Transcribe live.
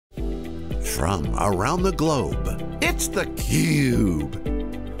from around the globe. It's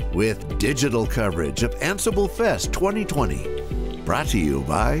theCUBE, with digital coverage of AnsibleFest 2020. Brought to you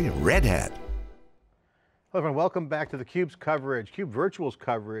by Red Hat. Hello everyone, welcome back to theCUBE's coverage, CUBE Virtual's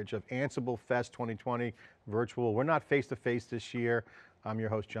coverage of AnsibleFest 2020 virtual. We're not face-to-face this year. I'm your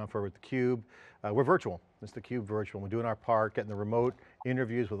host, John Furrier with theCUBE. We're virtual, it's theCUBE Virtual. We're doing our part, getting the remote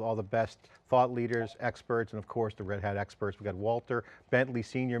interviews with all the best thought leaders, experts, and of course the Red Hat experts. We got Walter Bentley,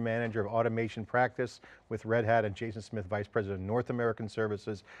 Senior Manager of Automation Practice with Red Hat, and Jason Smith, Vice President of North American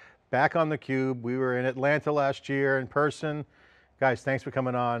Services. Back on theCUBE, we were in Atlanta last year in person. Guys, thanks for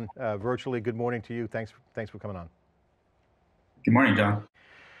coming on virtually. Good morning to you. Thanks for coming on. Good morning, John.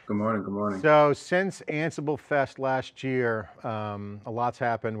 Good morning, good morning. So since AnsibleFest last year, a lot's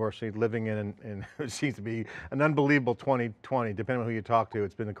happened. We're actually living in it seems to be an unbelievable 2020, depending on who you talk to.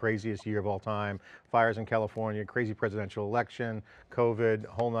 It's been the craziest year of all time. Fires in California, crazy presidential election, COVID,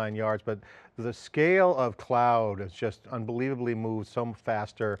 whole 9 yards. But the scale of cloud has just unbelievably moved so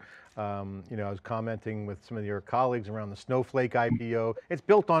faster. You know, I was commenting with some of your colleagues around the Snowflake IPO. It's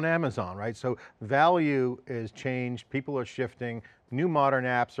built on Amazon, right? So value is changed, people are shifting. New modern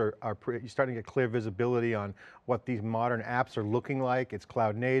apps are you're starting to get clear visibility on what these modern apps are looking like. It's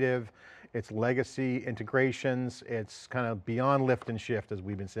cloud native, it's legacy integrations, it's kind of beyond lift and shift as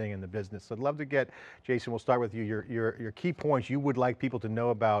we've been saying in the business. So I'd love to get, Jason, we'll start with you, your key points you would like people to know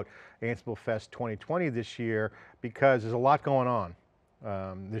about AnsibleFest 2020 this year, because there's a lot going on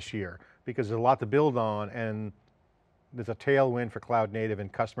this year, because there's a lot to build on and there's a tailwind for cloud native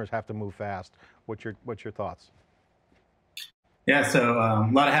and customers have to move fast. What's your thoughts? Yeah, so a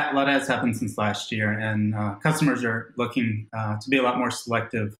lot has happened since last year, and customers are looking to be a lot more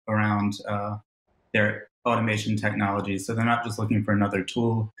selective around their automation technology. So they're not just looking for another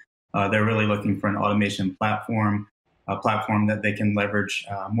tool, they're really looking for an automation platform, a platform that they can leverage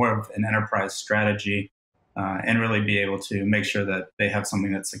more of an enterprise strategy and really be able to make sure that they have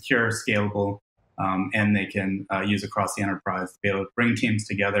something that's secure, scalable, and they can use across the enterprise to be able to bring teams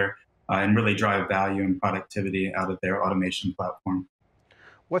together and really drive value and productivity out of their automation platform.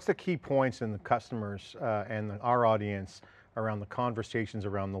 What's the key points in the customers and our audience around the conversations,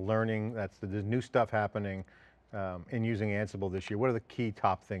 around the learning, there's new stuff happening in using Ansible this year? What are the key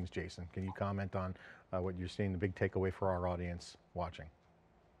top things, Jason? Can you comment on what you're seeing, the big takeaway for our audience watching?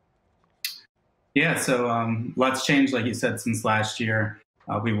 Yeah, so lots changed, like you said, since last year.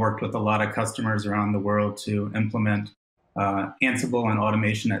 We've worked with a lot of customers around the world to implement Ansible and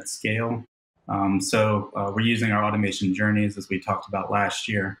automation at scale. So we're using our automation journeys, as we talked about last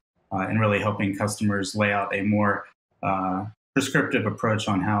year, and really helping customers lay out a more prescriptive approach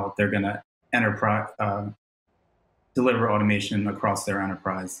on how they're going to deliver automation across their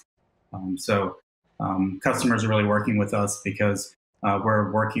enterprise. Customers are really working with us because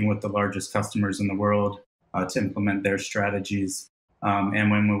we're working with the largest customers in the world to implement their strategies. And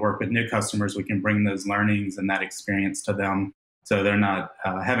when we work with new customers, we can bring those learnings and that experience to them. So they're not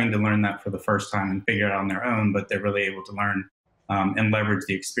having to learn that for the first time and figure it out on their own, but they're really able to learn and leverage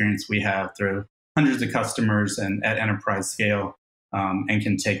the experience we have through hundreds of customers and at enterprise scale, and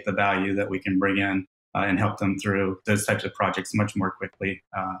can take the value that we can bring in and help them through those types of projects much more quickly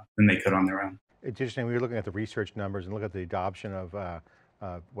than they could on their own. It's interesting, we were looking at the research numbers and look at the adoption of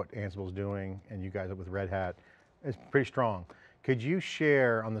what Ansible's doing, and you guys with Red Hat, it's pretty strong. Could you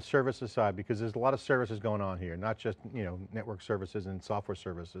share on the services side, because there's a lot of services going on here, not just network services and software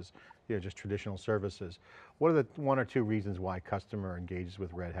services, just traditional services. What are the one or two reasons why a customer engages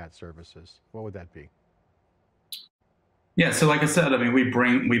with Red Hat services? What would that be? Yeah, so like I said, I mean, we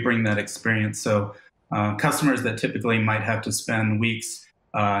bring that experience. So customers that typically might have to spend weeks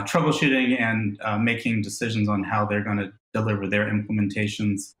troubleshooting and making decisions on how they're going to deliver their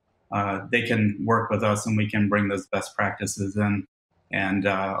implementations, they can work with us and we can bring those best practices in and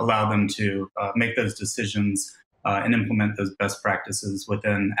allow them to make those decisions and implement those best practices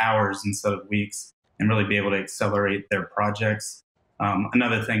within hours instead of weeks and really be able to accelerate their projects.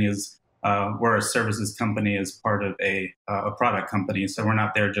 Another thing is we're a services company as part of a product company. So we're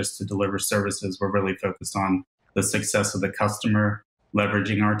not there just to deliver services. We're really focused on the success of the customer,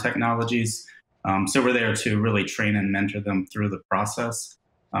 leveraging our technologies. So we're there to really train and mentor them through the process.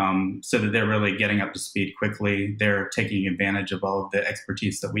 So that they're really getting up to speed quickly. They're taking advantage of all of the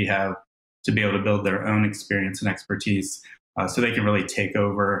expertise that we have to be able to build their own experience and expertise so they can really take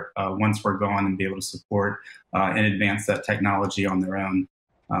over once we're gone and be able to support and advance that technology on their own.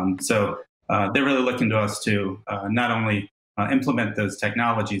 So they're really looking to us to not only implement those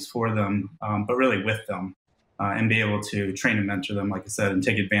technologies for them, but really with them and be able to train and mentor them, like I said, and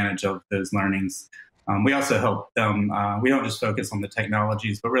take advantage of those learnings We also help them, we don't just focus on the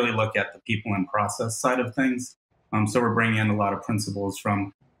technologies, but really look at the people and process side of things. So we're bringing in a lot of principles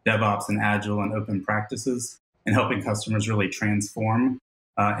from DevOps and Agile and open practices and helping customers really transform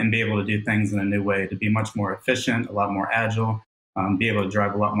and be able to do things in a new way to be much more efficient, a lot more agile, be able to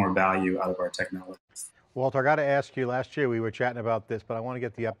drive a lot more value out of our technologies. Walter, I got to ask you, last year we were chatting about this, but I want to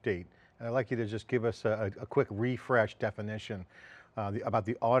get the update. And I'd like you to just give us a quick refresh definition about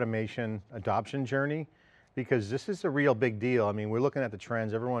the automation adoption journey, because this is a real big deal. I mean, we're looking at the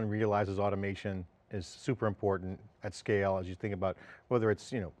trends. Everyone realizes automation is super important at scale as you think about whether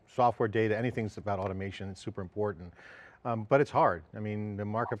it's software, data, anything's about automation, it's super important. But it's hard. I mean, the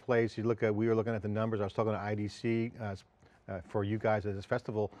marketplace, we were looking at the numbers. I was talking to IDC for you guys at this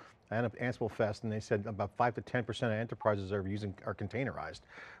festival, AnsibleFest, and they said about 5 to 10% of enterprises are containerized,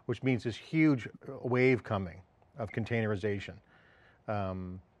 which means this huge wave coming of containerization.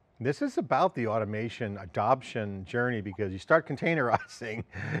 This is about the automation adoption journey, because you start containerizing,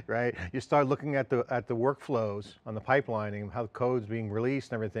 right? You start looking at the workflows on the pipelining, how the code's being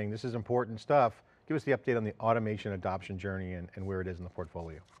released and everything. This is important stuff. Give us the update on the automation adoption journey and where it is in the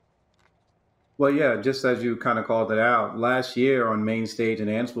portfolio. Well, yeah, just as you kind of called it out, last year on main stage in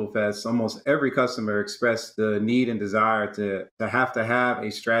AnsibleFest, almost every customer expressed the need and desire to have a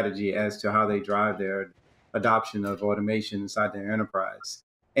strategy as to how they drive their adoption of automation inside their enterprise.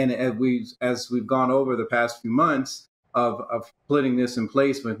 And as we've gone over the past few months of putting this in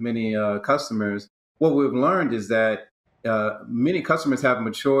place with many customers, what we've learned is that many customers have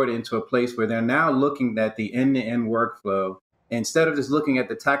matured into a place where they're now looking at the end-to-end workflow. Instead of just looking at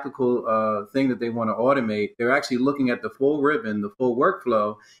the tactical thing that they want to automate, they're actually looking at the full ribbon, the full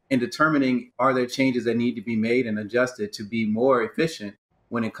workflow, and determining, are there changes that need to be made and adjusted to be more efficient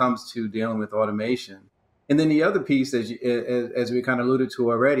when it comes to dealing with automation. And then the other piece, as we kind of alluded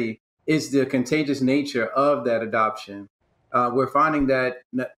to already, is the contagious nature of that adoption. We're finding that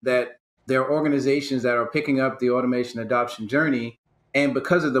there are organizations that are picking up the automation adoption journey, and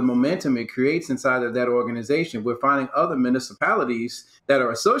because of the momentum it creates inside of that organization, we're finding other municipalities that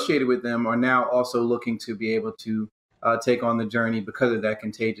are associated with them are now also looking to be able to take on the journey because of that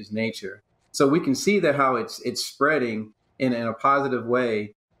contagious nature. So we can see that how it's spreading in a positive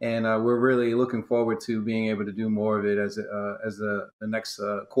way, and we're really looking forward to being able to do more of it as the next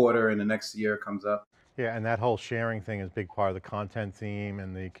quarter and the next year comes up. Yeah, and that whole sharing thing is a big part of the content theme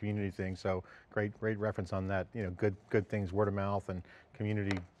and the community thing. So great reference on that. Good things, word of mouth and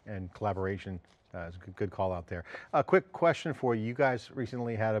community and collaboration is a good call out there. A quick question for you. You guys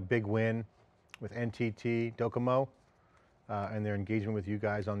recently had a big win with NTT Docomo and their engagement with you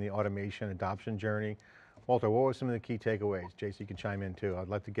guys on the automation adoption journey. Walter, what were some of the key takeaways? Jason, you can chime in too. I'd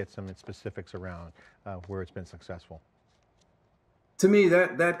like to get some specifics around where it's been successful. To me,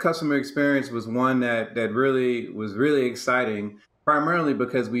 that customer experience was one that was really exciting, primarily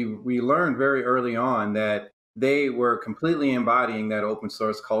because we learned very early on that they were completely embodying that open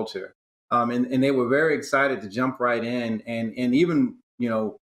source culture. And they were very excited to jump right in and even,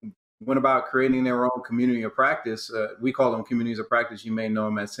 went about creating their own community of practice. We call them communities of practice. You may know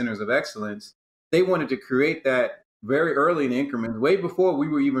them as centers of excellence. They wanted to create that very early in increments, way before we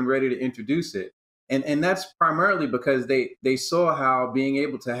were even ready to introduce it. And that's primarily because they saw how being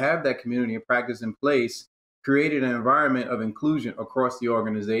able to have that community of practice in place created an environment of inclusion across the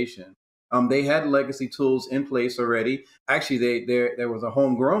organization. They had legacy tools in place already. Actually, there was a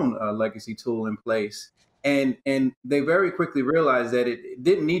homegrown legacy tool in place. And they very quickly realized that it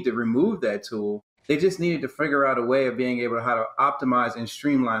didn't need to remove that tool. They just needed to figure out a way of being able to how to optimize and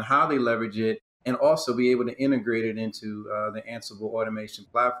streamline how they leverage it, and also be able to integrate it into the Ansible automation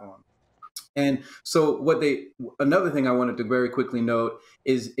platform. And so another thing I wanted to very quickly note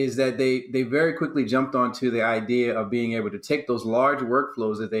is that they very quickly jumped onto the idea of being able to take those large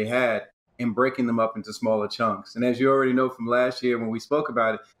workflows that they had and breaking them up into smaller chunks. And as you already know from last year when we spoke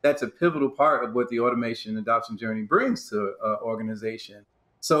about it, that's a pivotal part of what the automation adoption journey brings to an organization.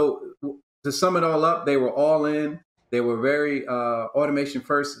 So to sum it all up, they were all in. They were very automation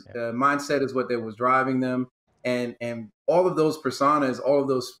first mindset is what was driving them. And all of those personas, all of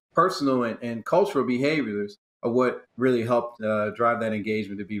those personal and cultural behaviors are what really helped drive that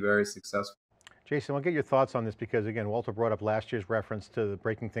engagement to be very successful. Jason, I'll get your thoughts on this because again, Walter brought up last year's reference to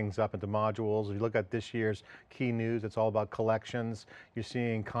breaking things up into modules. If you look at this year's key news, it's all about collections. You're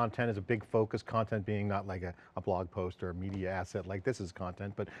seeing content as a big focus, content being not like a blog post or a media asset like this is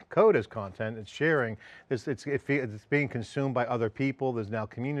content, but code is content, it's sharing, it's being consumed by other people, there's now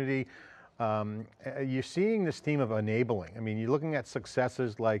community. You're seeing this theme of enabling. I mean, you're looking at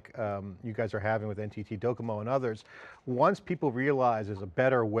successes like you guys are having with NTT Docomo and others. Once people realize there's a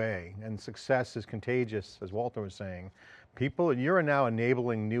better way and success is contagious, as Walter was saying, you're now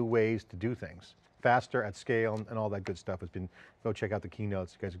enabling new ways to do things faster at scale and all that good stuff. Go check out the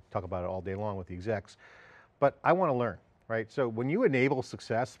keynotes. You guys talk about it all day long with the execs. But I want to learn, right? So when you enable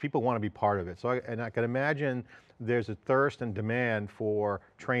success, people want to be part of it. So I can imagine there's a thirst and demand for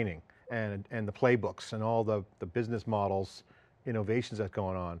training and the playbooks and all the business models, innovations that's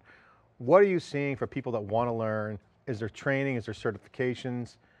going on. What are you seeing for people that want to learn? Is there training, is there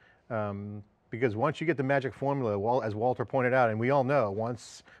certifications? Because once you get the magic formula, as Walter pointed out, and we all know,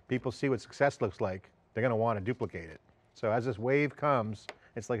 once people see what success looks like, they're going to want to duplicate it. So as this wave comes,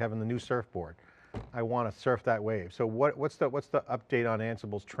 it's like having the new surfboard. I want to surf that wave. So what's the update on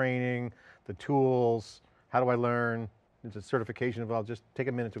Ansible's training, the tools, how do I learn? Is it certification involved? Just take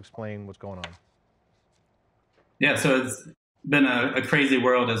a minute to explain what's going on. Yeah, so it's been a crazy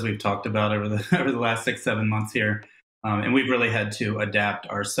world, as we've talked about over the last 6-7 months here. And we've really had to adapt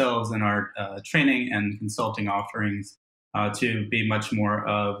ourselves and our training and consulting offerings to be much more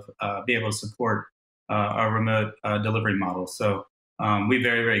of, be able to support our remote delivery model. So we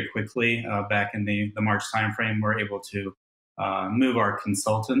very, very quickly, back in the March timeframe, were able to move our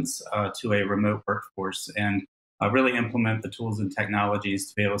consultants to a remote workforce and really implement the tools and technologies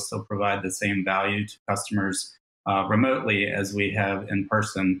to be able to still provide the same value to customers remotely as we have in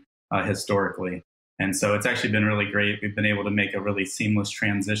person historically. And so it's actually been really great. We've been able to make a really seamless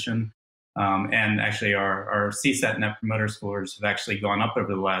transition. And actually our CSAT Net Promoter Scores have actually gone up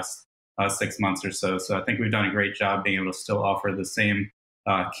over the last 6 months or so. So I think we've done a great job being able to still offer the same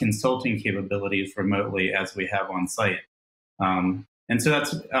consulting capabilities remotely as we have on site. And so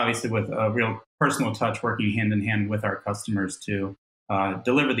that's obviously with a real personal touch, working hand in hand with our customers to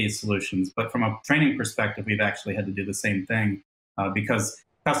deliver these solutions. But from a training perspective, we've actually had to do the same thing because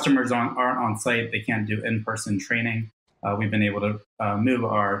customers aren't on site. They can't do in-person training. We've been able to move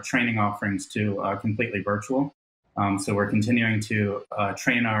our training offerings to completely virtual. So we're continuing to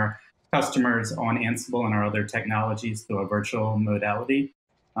train our customers on Ansible and our other technologies through a virtual modality.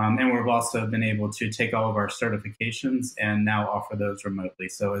 And we've also been able to take all of our certifications and now offer those remotely.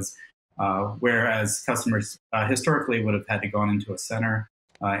 So whereas customers historically would have had to go into a center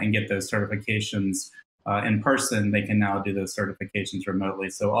and get those certifications in person, they can now do those certifications remotely.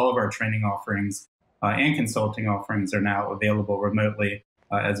 So all of our training offerings and consulting offerings are now available remotely,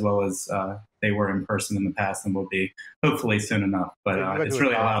 as well as they were in person in the past and will be hopefully soon enough. But it's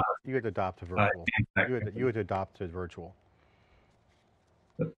really allowed us. You had to adopt to virtual. You had to adopt to virtual.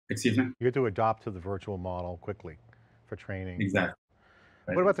 Excuse me? You had to adopt to the virtual model quickly for training. Exactly.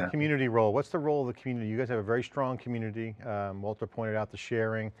 Right, what about the community role? What's the role of the community? You guys have a very strong community. Walter pointed out the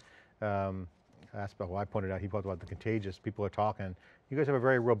sharing aspect. Well, I pointed out, he talked about the contagious. People are talking. You guys have a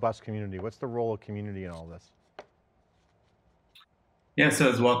very robust community. What's the role of community in all this? Yeah, so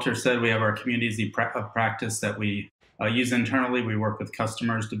as Walter said, we have our communities of practice that we use internally. We work with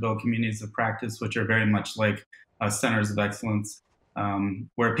customers to build communities of practice, which are very much like centers of excellence,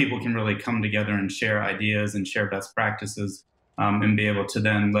 where people can really come together and share ideas and share best practices and be able to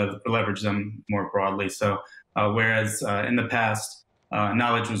then leverage them more broadly. So whereas in the past,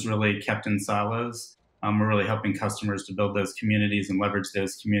 knowledge was really kept in silos, we're really helping customers to build those communities and leverage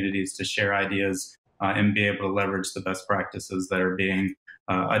those communities to share ideas and be able to leverage the best practices that are being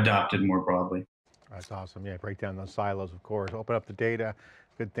adopted more broadly. That's awesome. Yeah, break down those silos, of course. Open up the data,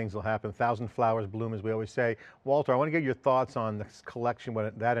 good things will happen. 1,000 flowers bloom, as we always say. Walter, I want to get your thoughts on this collection,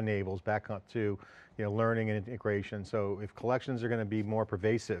 what that enables, back up to learning and integration. So if collections are going to be more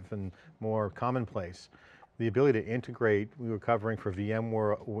pervasive and more commonplace, the ability to integrate, we were covering for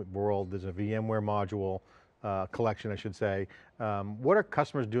VMware World, there's a VMware module, collection, I should say. What are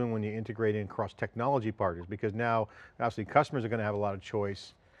customers doing when you integrate in across technology partners? Because now, obviously, customers are going to have a lot of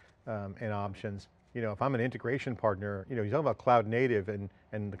choice and options. If I'm an integration partner, you're talking about cloud native and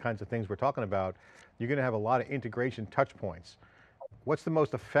the kinds of things we're talking about, you're going to have a lot of integration touch points. What's the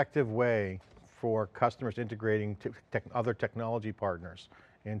most effective way for customers integrating other technology partners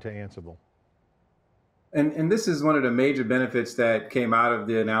into Ansible? And this is one of the major benefits that came out of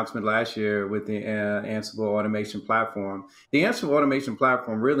the announcement last year with the Ansible Automation Platform. The Ansible Automation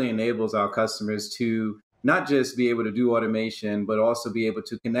Platform really enables our customers to not just be able to do automation, but also be able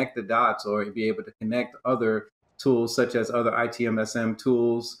to connect the dots or be able to connect other tools such as other ITMSM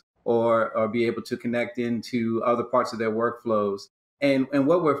tools or be able to connect into other parts of their workflows. And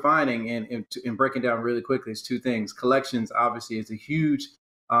what we're finding in breaking down really quickly is two things. Collections obviously is a huge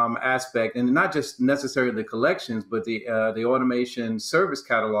aspect, and not just necessarily the collections, but the automation service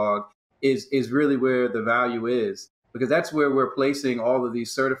catalog is really where the value is, because that's where we're placing all of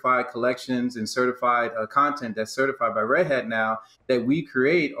these certified collections and certified content that's certified by Red Hat now, that we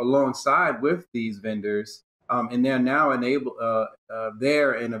create alongside with these vendors. And they're now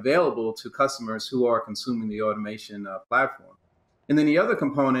there and available to customers who are consuming the automation platform. And then the other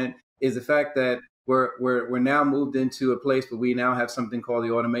component is the fact that we're now moved into a place where we now have something called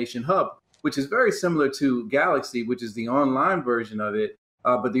the Automation Hub, which is very similar to Galaxy, which is the online version of it.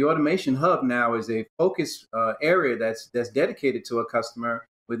 But the Automation Hub now is a focus area that's dedicated to a customer,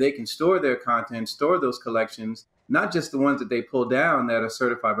 where they can store their content, store those collections, not just the ones that they pull down that are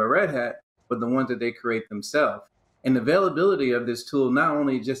certified by Red Hat, but the ones that they create themselves. And the availability of this tool, not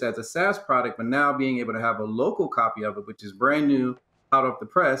only just as a SaaS product, but now being able to have a local copy of it, which is brand new, hot off the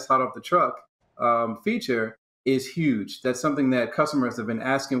press, hot off the truck feature, is huge. That's something that customers have been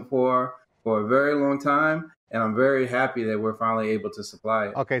asking for a very long time. And I'm very happy that we're finally able to supply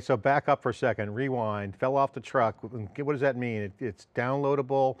it. Okay, so back up for a second, rewind, fell off the truck. What does that mean? It's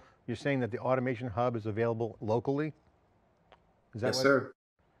downloadable. You're saying that the Automation Hub is available locally? Is that Yes, sir.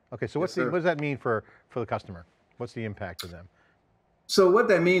 Okay, so what does that mean for the customer? What's the impact to them? So what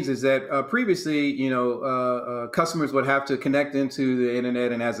that means is that previously, customers would have to connect into the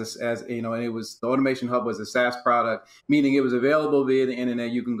internet, and and it was, the Automation Hub was a SaaS product, meaning it was available via the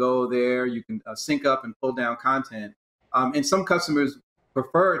internet. You can go there, you can sync up and pull down content. And some customers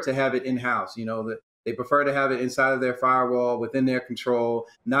prefer to have it in-house. They prefer to have it inside of their firewall, within their control,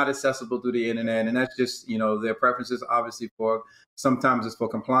 not accessible through the internet. And that's just, their preferences, obviously, sometimes it's for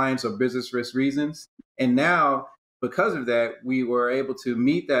compliance or business risk reasons. And now, because of that, we were able to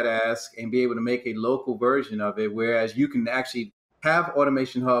meet that ask and be able to make a local version of it, whereas you can actually have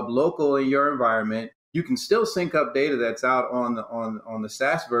Automation Hub local in your environment. You can still sync up data that's out on the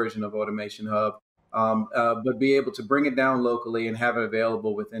SaaS version of Automation Hub, but be able to bring it down locally and have it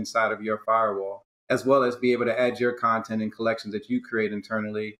available inside of your firewall, as well as be able to add your content and collections that you create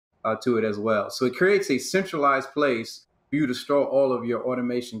internally to it as well. So it creates a centralized place for you to store all of your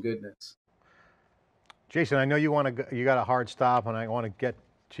automation goodness. Jason, I know you got a hard stop, and I want to get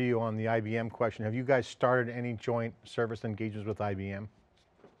to you on the IBM question. Have you guys started any joint service engagements with IBM?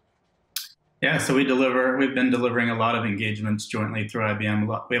 Yeah, so we've been delivering a lot of engagements jointly through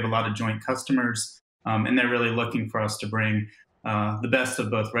IBM. We have a lot of joint customers, and they're really looking for us to bring the best of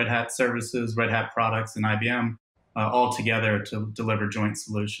both Red Hat services, Red Hat products, and IBM all together to deliver joint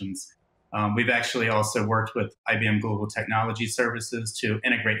solutions. We've actually also worked with IBM Global Technology Services to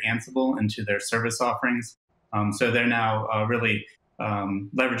integrate Ansible into their service offerings. So they're now really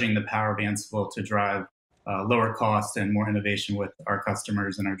leveraging the power of Ansible to drive lower cost and more innovation with our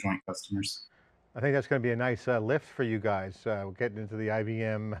customers and our joint customers. I think that's going to be a nice lift for you guys, getting into the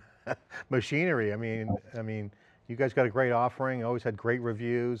IBM machinery. I mean, you guys got a great offering, always had great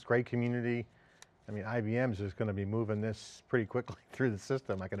reviews, great community. I mean, IBM's just going to be moving this pretty quickly through the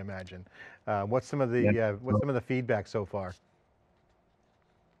system, I can imagine. What's some of the feedback so far?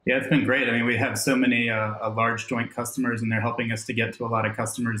 Yeah, it's been great. I mean, we have so many large joint customers, and they're helping us to get to a lot of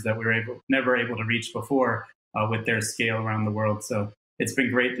customers that we were never able to reach before with their scale around the world. So it's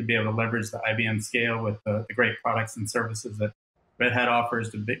been great to be able to leverage the IBM scale with the great products and services that Red Hat offers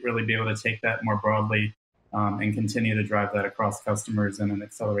to really be able to take that more broadly and continue to drive that across customers in an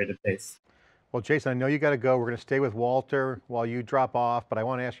accelerated pace. Well, Jason, I know you got to go. We're going to stay with Walter while you drop off, but I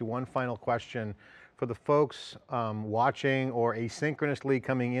want to ask you one final question. For the folks watching or asynchronously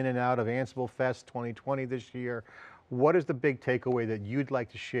coming in and out of AnsibleFest 2020 this year, what is the big takeaway that you'd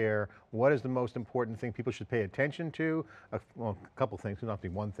like to share? What is the most important thing people should pay attention to? Well, a couple things, not be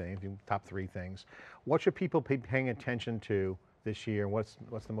one thing, top 3 things. What should people be paying attention to this year? What's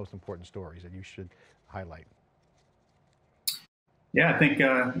the most important stories that you should highlight? Yeah, I think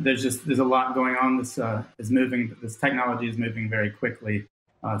there's a lot going on. This technology is moving very quickly.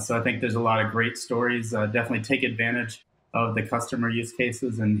 So I think there's a lot of great stories. Definitely take advantage of the customer use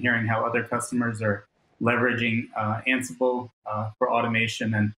cases and hearing how other customers are leveraging Ansible for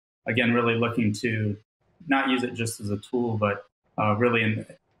automation, and again, really looking to not use it just as a tool, but really an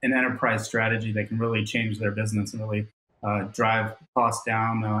enterprise strategy that can really change their business and really drive costs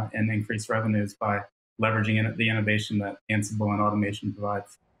down and increase revenues by leveraging the innovation that Ansible and automation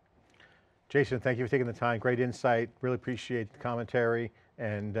provides. Jason, thank you for taking the time. Great insight. Really appreciate the commentary,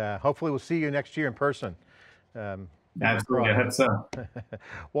 and hopefully we'll see you next year in person. Absolutely, I hope so.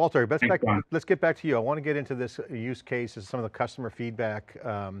 Walter, let's get back to you. I want to get into this use cases, some of the customer feedback.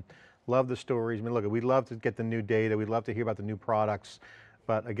 Love the stories. I mean, look, we'd love to get the new data. We'd love to hear about the new products.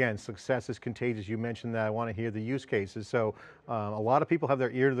 But again, success is contagious. You mentioned that. I want to hear the use cases. So a lot of people have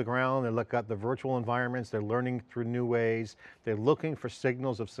their ear to the ground. They look at the virtual environments. They're learning through new ways. They're looking for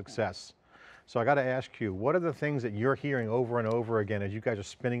signals of success. So I got to ask you, what are the things that you're hearing over and over again as you guys are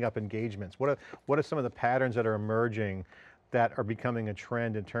spinning up engagements? What are some of the patterns that are emerging that are becoming a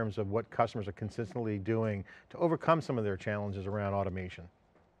trend in terms of what customers are consistently doing to overcome some of their challenges around automation?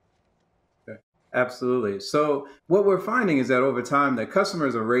 Absolutely. So what we're finding is that over time that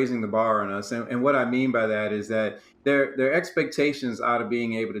customers are raising the bar on us. And what I mean by that is that their expectations out of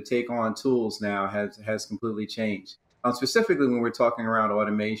being able to take on tools now has completely changed. Specifically when we're talking around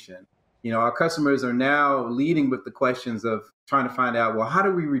automation. Our customers are now leading with the questions of trying to find out, well, how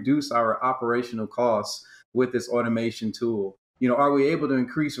do we reduce our operational costs with this automation tool? Are we able to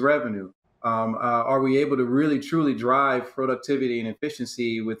increase revenue? Are we able to really truly drive productivity and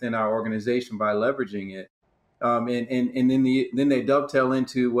efficiency within our organization by leveraging it? And then they dovetail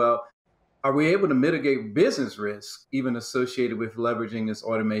into, well, are we able to mitigate business risk even associated with leveraging this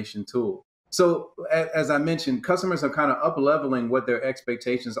automation tool? So as I mentioned, customers are kind of up leveling what their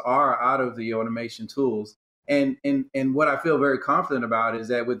expectations are out of the automation tools. And what I feel very confident about is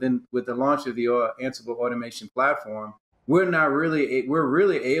that with the launch of the Ansible automation platform, we're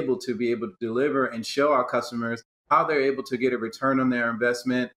really able to deliver and show our customers how they're able to get a return on their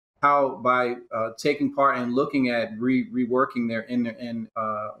investment, how by taking part and looking at reworking their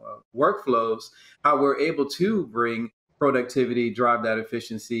workflows, how we're able to bring productivity, drive that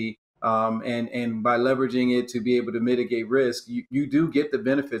efficiency, and by leveraging it to be able to mitigate risk, you do get the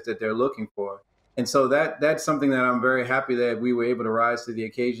benefits that they're looking for. And so that's something that I'm very happy that we were able to rise to the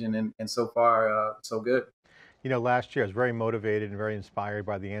occasion, and so far, so good. Last year I was very motivated and very inspired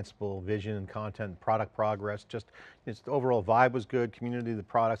by the Ansible vision and content, product progress. Just its overall vibe was good, community, the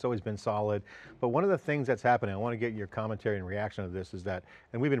product's always been solid. But one of the things that's happening, I want to get your commentary and reaction to this, is that,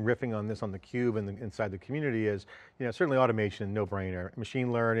 and we've been riffing on this on theCUBE and inside the community, is certainly automation, no brainer.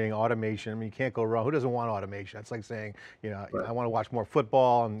 Machine learning, automation, I mean, you can't go wrong. Who doesn't want automation? That's like saying, right. I want to watch more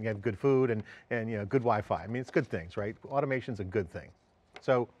football and get good food and good Wi-Fi. I mean, it's good things, right? Automation's a good thing.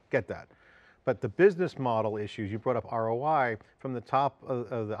 So get that. But the business model issues, you brought up ROI, from the top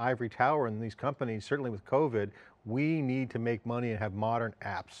of the ivory tower in these companies, certainly with COVID, we need to make money and have modern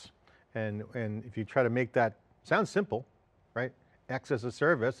apps. And if you try to make that, sounds simple, right? X as a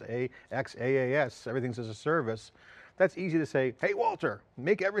service, XaaS, everything's as a service. That's easy to say, hey Walter,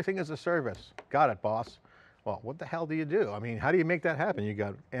 make everything as a service. Got it, boss. Well, what the hell do you do? I mean, how do you make that happen? You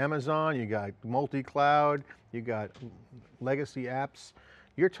got Amazon, you got multi-cloud, you got legacy apps.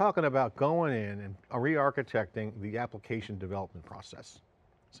 You're talking about going in and re-architecting the application development process.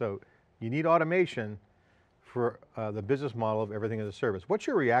 So you need automation for the business model of everything as a service. What's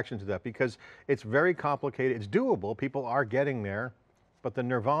your reaction to that? Because it's very complicated, it's doable, people are getting there, but the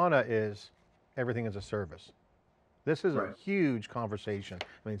nirvana is everything as a service. This is a huge conversation.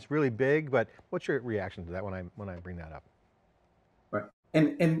 I mean, it's really big, but what's your reaction to that when I bring that up? Right.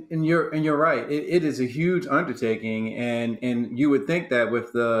 And you're right. It is a huge undertaking, and you would think that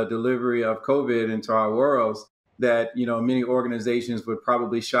with the delivery of COVID into our worlds, that many organizations would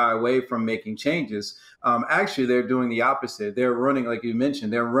probably shy away from making changes. Actually, they're doing the opposite. They're running, like you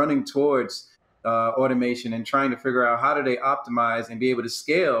mentioned, they're running towards automation and trying to figure out how do they optimize and be able to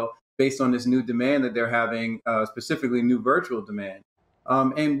scale based on this new demand that they're having, specifically new virtual demand.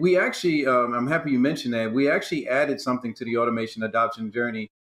 And we actually, I'm happy you mentioned that, we actually added something to the automation adoption journey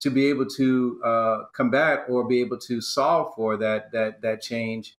to be able to combat or be able to solve for that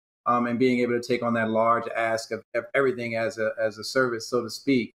change, and being able to take on that large ask of everything as a service, so to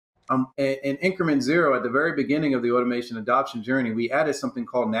speak. In increment 0, at the very beginning of the automation adoption journey, we added something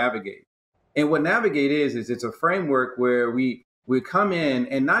called Navigate. And what Navigate is it's a framework where we come in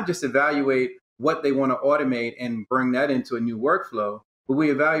and not just evaluate what they want to automate and bring that into a new workflow, but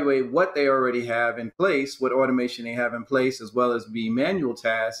we evaluate what they already have in place, what automation they have in place, as well as the manual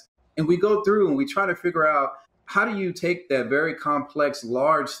tasks. And we go through and we try to figure out, how do you take that very complex,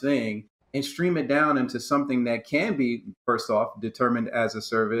 large thing and stream it down into something that can be, first off, determined as a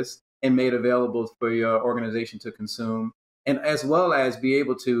service and made available for your organization to consume, and as well as be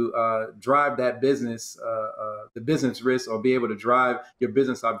able to drive that business, the business risk, or be able to drive your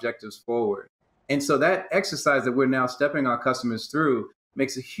business objectives forward. And so that exercise that we're now stepping our customers through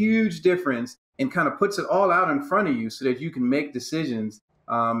makes a huge difference and kind of puts it all out in front of you so that you can make decisions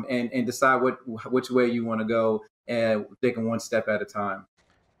and decide which way you want to go, and taking one step at a time.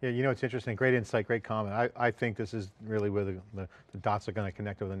 Yeah, it's interesting, great insight, great comment. I think this is really where the dots are going to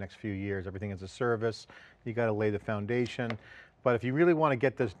connect over the next few years. Everything as a service, you got to lay the foundation. But if you really want to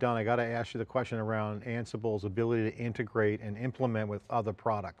get this done, I got to ask you the question around Ansible's ability to integrate and implement with other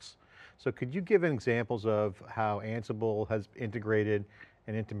products. So could you give examples of how Ansible has integrated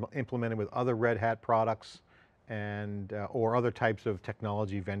and implemented with other Red Hat products and or other types of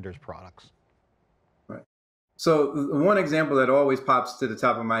technology vendors' products? So the one example that always pops to the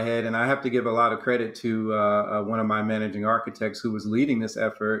top of my head, and I have to give a lot of credit to one of my managing architects who was leading this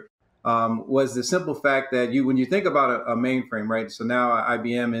effort, was the simple fact that when you think about a mainframe, right? So now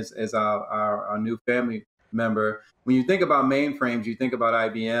IBM is our new family member. When you think about mainframes, you think about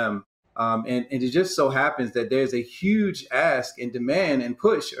IBM. And it just so happens that there's a huge ask and demand and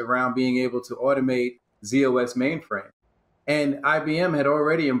push around being able to automate ZOS mainframe. And IBM had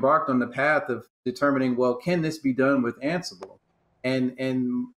already embarked on the path of determining, well, can this be done with Ansible? And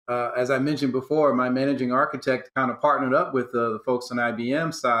as I mentioned before, my managing architect kind of partnered up with the folks on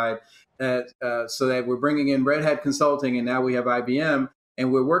IBM side so that we're bringing in Red Hat Consulting, and now we have IBM,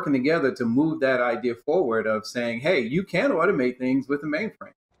 and we're working together to move that idea forward of saying, hey, you can automate things with a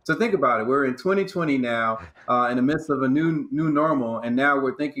mainframe. So think about it. We're in 2020 now, in the midst of a new normal, and now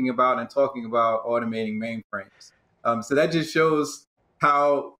we're thinking about and talking about automating mainframes. So that just shows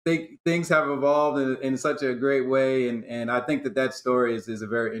how things have evolved in such a great way, and I think that story is a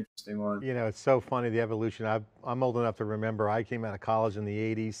very interesting one. You know, it's so funny, the evolution. I'm old enough to remember I came out of college in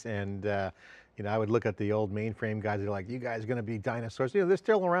the 80s, and you know, I would look at the old mainframe guys, they're like, you guys are going to be dinosaurs. You know, they're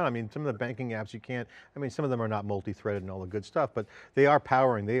still around. I mean, some of the banking apps you can't, I mean, some of them are not multi-threaded and all the good stuff, but they are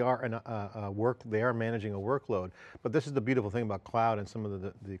powering, they are they are managing a workload. But this is the beautiful thing about cloud and some of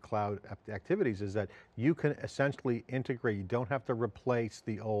the cloud activities is that you can essentially integrate. You don't have to replace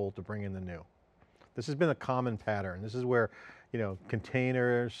the old to bring in the new. This has been a common pattern. This is where, you know,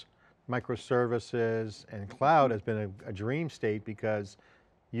 containers, microservices, and cloud has been a dream state because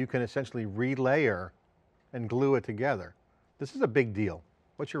you can essentially relayer and glue it together. This is a big deal.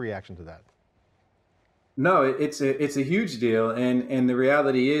 What's your reaction to that? No, it's a huge deal, and the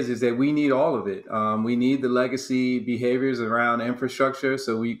reality is that we need all of it. We need the legacy behaviors around infrastructure.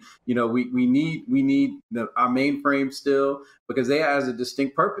 So we need our mainframe still because they has a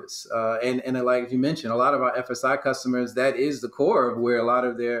distinct purpose. And like you mentioned, a lot of our FSI customers, that is the core of where a lot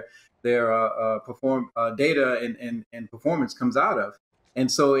of their data and performance comes out of. And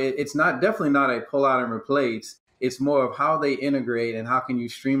so it's definitely not a pull out and replace. It's more of how they integrate and how can you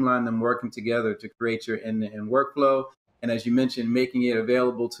streamline them working together to create your end-to-end workflow. And as you mentioned, making it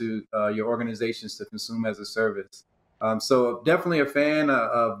available to your organizations to consume as a service. So definitely a fan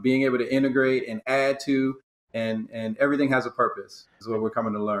of being able to integrate and add to, and everything has a purpose is what we're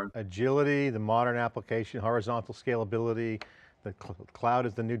coming to learn. Agility, the modern application, horizontal scalability, the cloud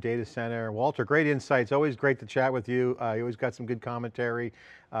is the new data center. Walter, great insights. Always great to chat with you. You always got some good commentary.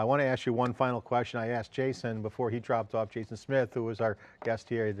 I want to ask you one final question. I asked Jason before he dropped off, Jason Smith, who was our guest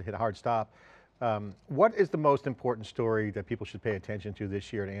here, he hit a hard stop. What is the most important story that people should pay attention to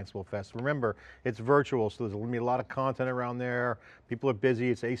this year at AnsibleFest? Remember, it's virtual, so there's going to be a lot of content around there. People are busy,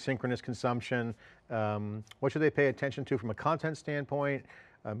 it's asynchronous consumption. What should they pay attention to from a content standpoint?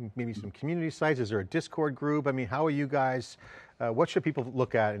 Maybe some community sites, is there a Discord group? I mean, how are you guys, what should people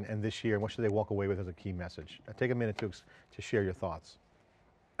look at and this year, and what should they walk away with as a key message? Take a minute to share your thoughts.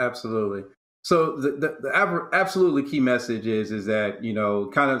 Absolutely. So the absolutely key message is that, you know,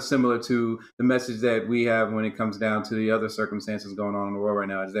 kind of similar to the message that we have when it comes down to the other circumstances going on in the world right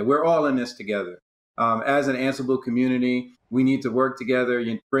now, is that we're all in this together. As an Ansible community, we need to work together,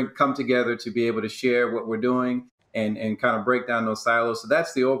 come together to be able to share what we're doing and kind of break down those silos. So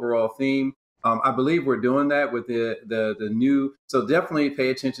that's the overall theme. I believe we're doing that with the new, so definitely pay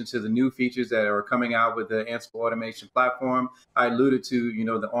attention to the new features that are coming out with the Ansible automation platform. I alluded to, you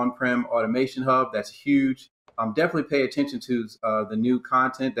know, the on-prem automation hub, that's huge. Definitely pay attention to the new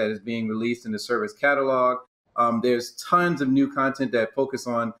content that is being released in the service catalog. There's tons of new content that focus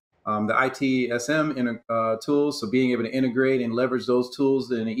on the ITSM tools, so being able to integrate and leverage those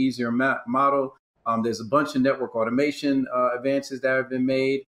tools in an easier model. There's a bunch of network automation advances that have been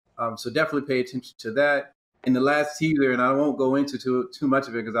made. So definitely pay attention to that. In the last teaser, and I won't go into too much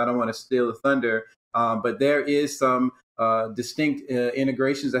of it because I don't want to steal the thunder, but there is some distinct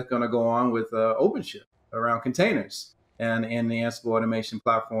integrations that's going to go on with OpenShift around containers and the Ansible automation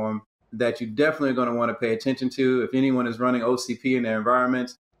platform that you definitely are going to want to pay attention to. If anyone is running OCP in their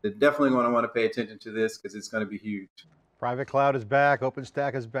environments, they're definitely going to want to pay attention to this because it's going to be huge. Private cloud is back,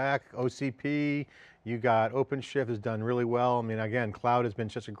 OpenStack is back, OCP, you got OpenShift has done really well. I mean, again, cloud has been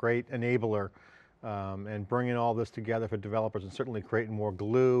such a great enabler and bringing all this together for developers and certainly creating more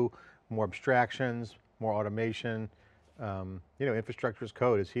glue, more abstractions, more automation. You know, infrastructure as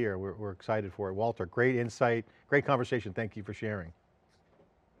code is here. We're excited for it. Walter, great insight, great conversation. Thank you for sharing.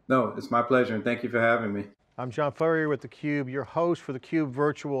 No, it's my pleasure, and thank you for having me. I'm John Furrier with theCUBE, your host for theCUBE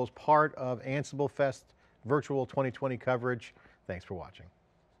Virtual as part of AnsibleFest Virtual 2020 coverage. Thanks for watching.